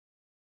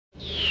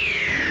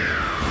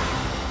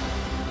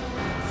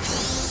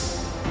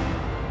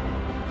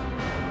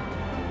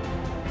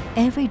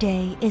Every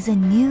day is a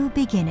new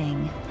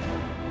beginning.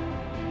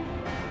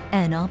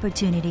 An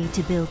opportunity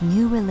to build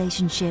new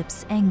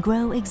relationships and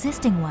grow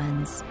existing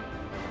ones.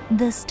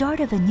 The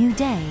start of a new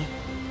day,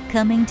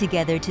 coming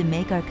together to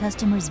make our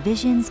customers'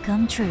 visions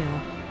come true.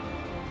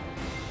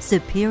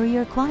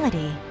 Superior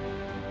quality.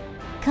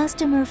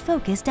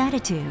 Customer-focused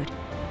attitude.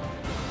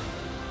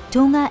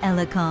 DongAh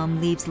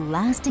Elecomm leaves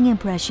lasting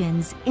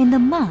impressions in the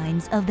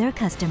minds of their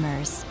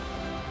customers.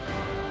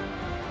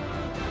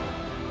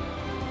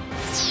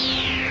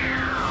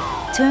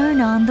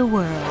 Turn on the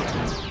world.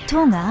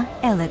 DongAh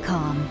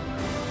Elecomm.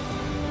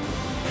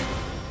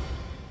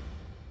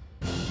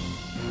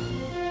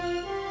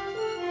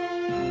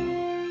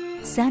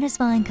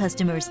 Satisfying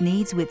customers'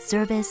 needs with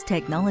service,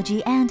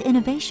 technology, and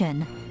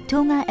innovation,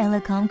 DongAh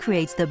Elecomm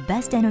creates the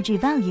best energy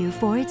value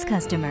for its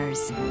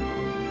customers.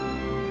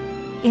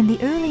 In the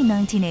early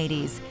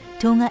 1980s,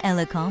 DongAh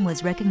Elecomm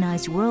was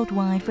recognized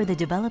worldwide for the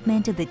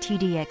development of the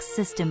TDX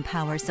system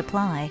power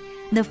supply,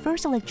 the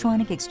first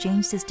electronic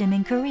exchange system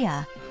in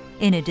Korea.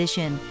 In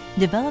addition,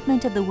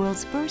 development of the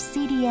world's first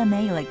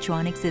CDMA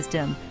electronic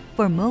system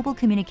for mobile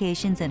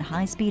communications and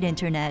high-speed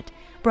internet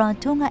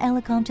brought DongAh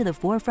Elecomm to the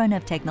forefront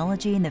of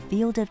technology in the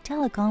field of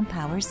telecom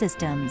power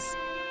systems.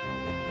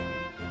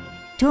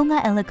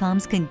 DongAh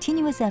Elecomm's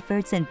continuous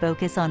efforts and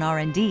focus on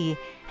R&D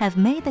have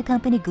made the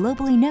company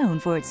globally known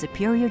for its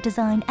superior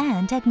design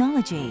and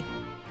technology.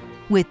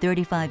 With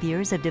 35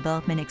 years of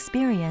development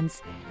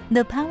experience,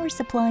 the Power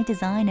Supply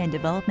Design and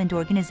Development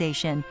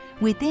Organization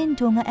within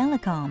DongAh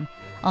Elecomm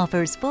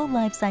offers full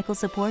life cycle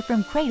support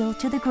from cradle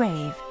to the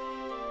grave.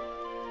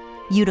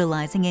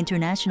 Utilizing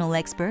international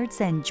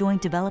experts and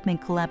joint development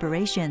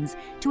collaborations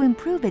to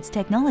improve its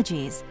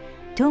technologies,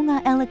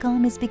 DongAh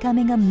Elecomm is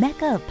becoming a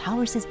mecca of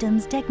power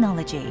systems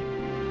technology.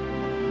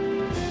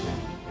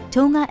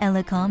 DongAh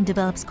Elecomm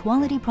develops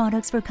quality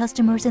products for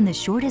customers in the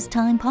shortest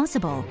time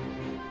possible.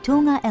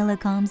 DongAh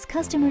Elecomm's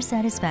customer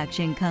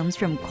satisfaction comes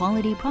from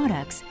quality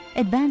products,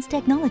 advanced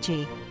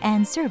technology,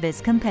 and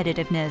service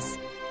competitiveness.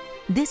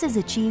 This is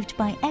achieved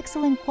by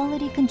excellent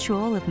quality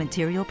control of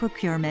material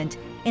procurement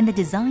in the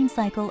design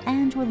cycle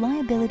and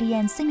reliability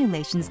and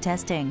simulations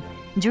testing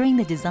during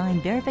the design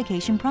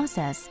verification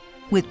process,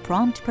 with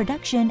prompt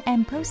production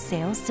and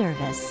post-sales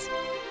service.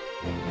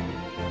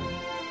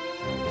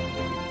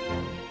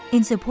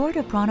 In support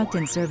of product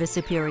and service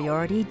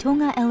superiority,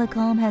 DongAh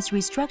Elecomm has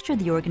restructured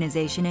the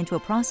organization into a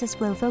process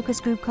flow focus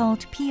group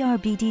called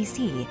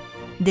PRBDC.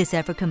 This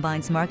effort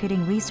combines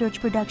marketing, research,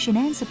 production,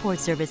 and support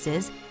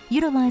services,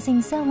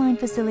 utilizing cell line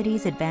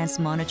facilities, advanced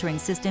monitoring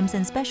systems,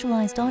 and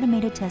specialized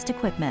automated test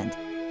equipment.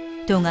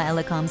 DongAh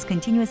Elecomm's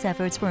continuous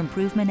efforts for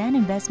improvement and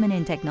investment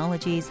in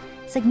technologies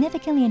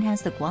significantly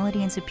enhance the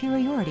quality and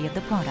superiority of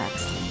the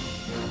products.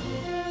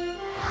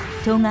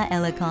 DongAh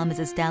Elecomm is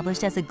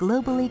established as a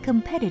globally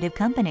competitive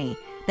company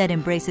that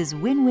embraces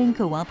win-win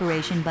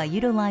cooperation by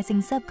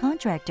utilizing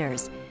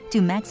subcontractors to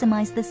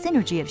maximize the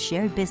synergy of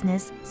shared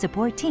business,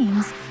 support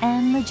teams,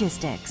 and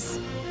logistics.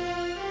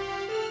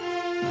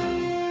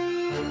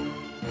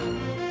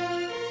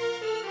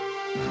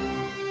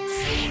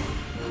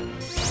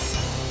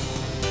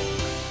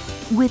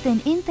 With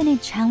an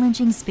infinite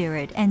challenging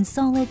spirit and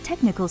solid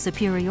technical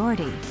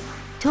superiority,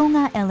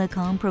 DongAh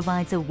Elecomm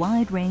provides a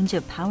wide range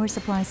of power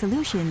supply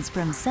solutions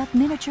from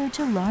sub-miniature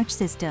to large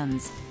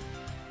systems.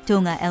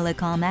 DongAh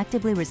Elecomm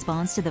actively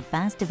responds to the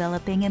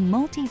fast-developing and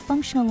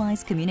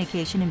multi-functionalized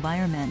communication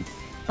environment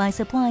by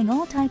supplying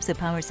all types of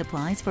power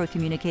supplies for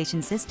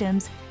communication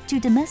systems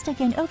to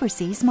domestic and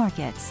overseas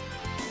markets.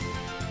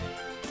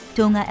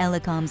 DongAh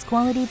Elecomm's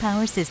quality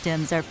power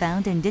systems are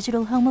found in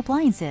digital home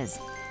appliances,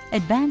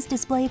 advanced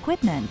display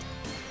equipment,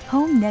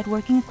 home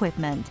networking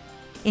equipment,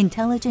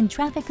 intelligent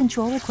traffic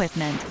control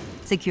equipment,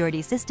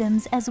 security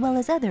systems, as well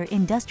as other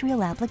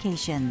industrial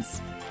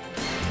applications.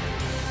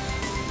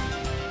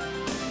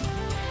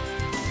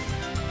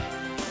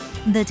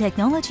 The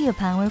technology of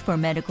power for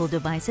medical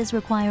devices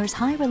requires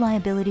high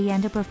reliability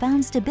and a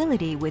profound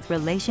stability with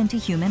relation to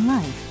human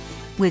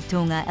life. With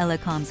DongAh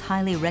Elecomm's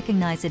highly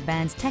recognized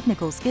advanced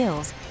technical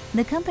skills,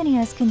 the company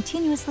has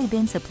continuously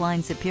been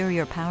supplying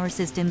superior power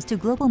systems to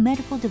global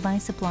medical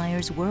device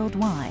suppliers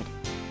worldwide.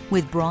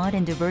 With broad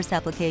and diverse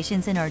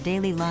applications in our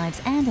daily lives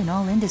and in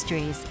all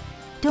industries,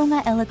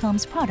 DongAh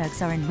Elecomm's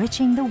products are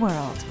enriching the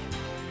world.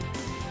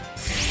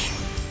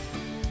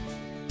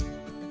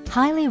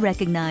 Highly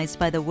recognized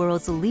by the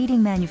world's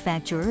leading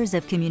manufacturers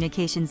of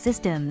communication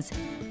systems,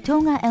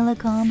 DongAh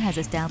Elecomm has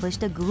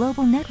established a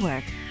global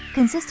network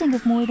consisting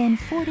of more than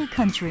 40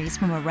 countries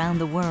from around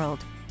the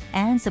world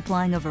and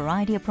supplying a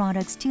variety of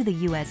products to the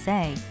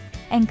USA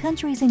and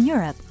countries in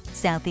Europe,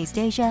 Southeast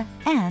Asia,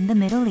 and the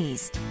Middle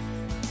East.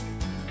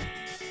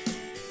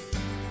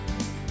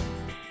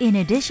 In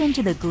addition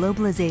to the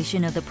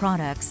globalization of the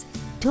products,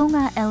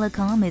 DongAh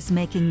Elecomm is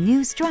making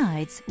new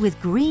strides with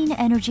green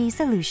energy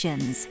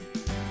solutions.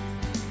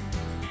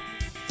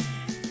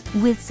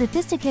 With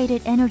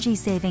sophisticated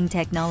energy-saving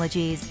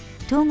technologies,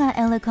 DongAh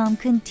Elecomm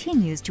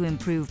continues to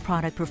improve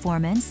product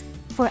performance,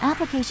 for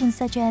applications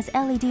such as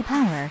LED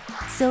power,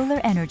 solar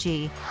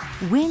energy,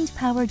 wind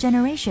power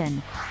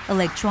generation,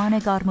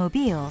 electronic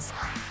automobiles,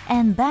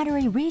 and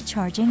battery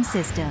recharging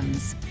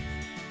systems.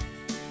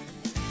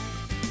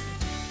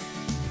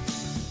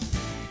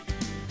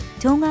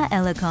 DongAh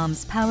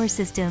Elecomm's power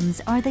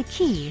systems are the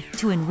key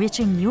to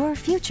enriching your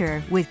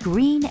future with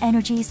green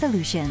energy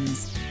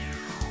solutions.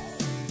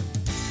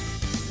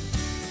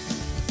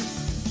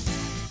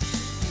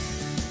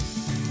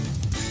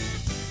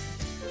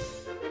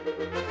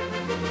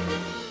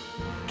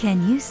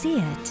 Can you see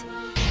it?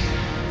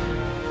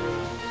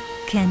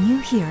 Can you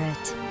hear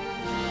it?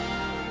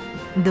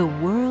 The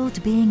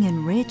world being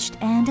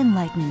enriched and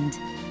enlightened.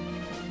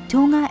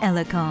 DongAh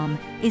Elecomm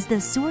is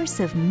the source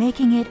of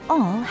making it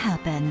all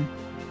happen.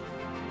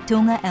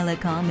 DongAh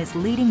Elecomm is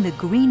leading the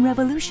green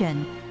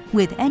revolution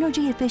with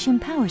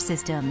energy-efficient power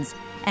systems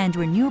and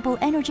renewable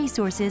energy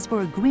sources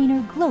for a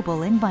greener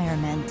global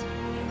environment.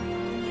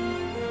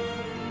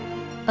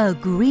 A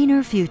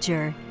greener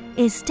future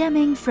is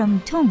stemming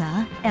from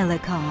DongAh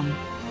Elecomm.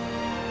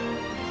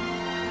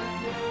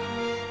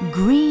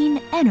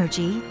 Green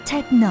energy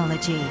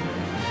technology.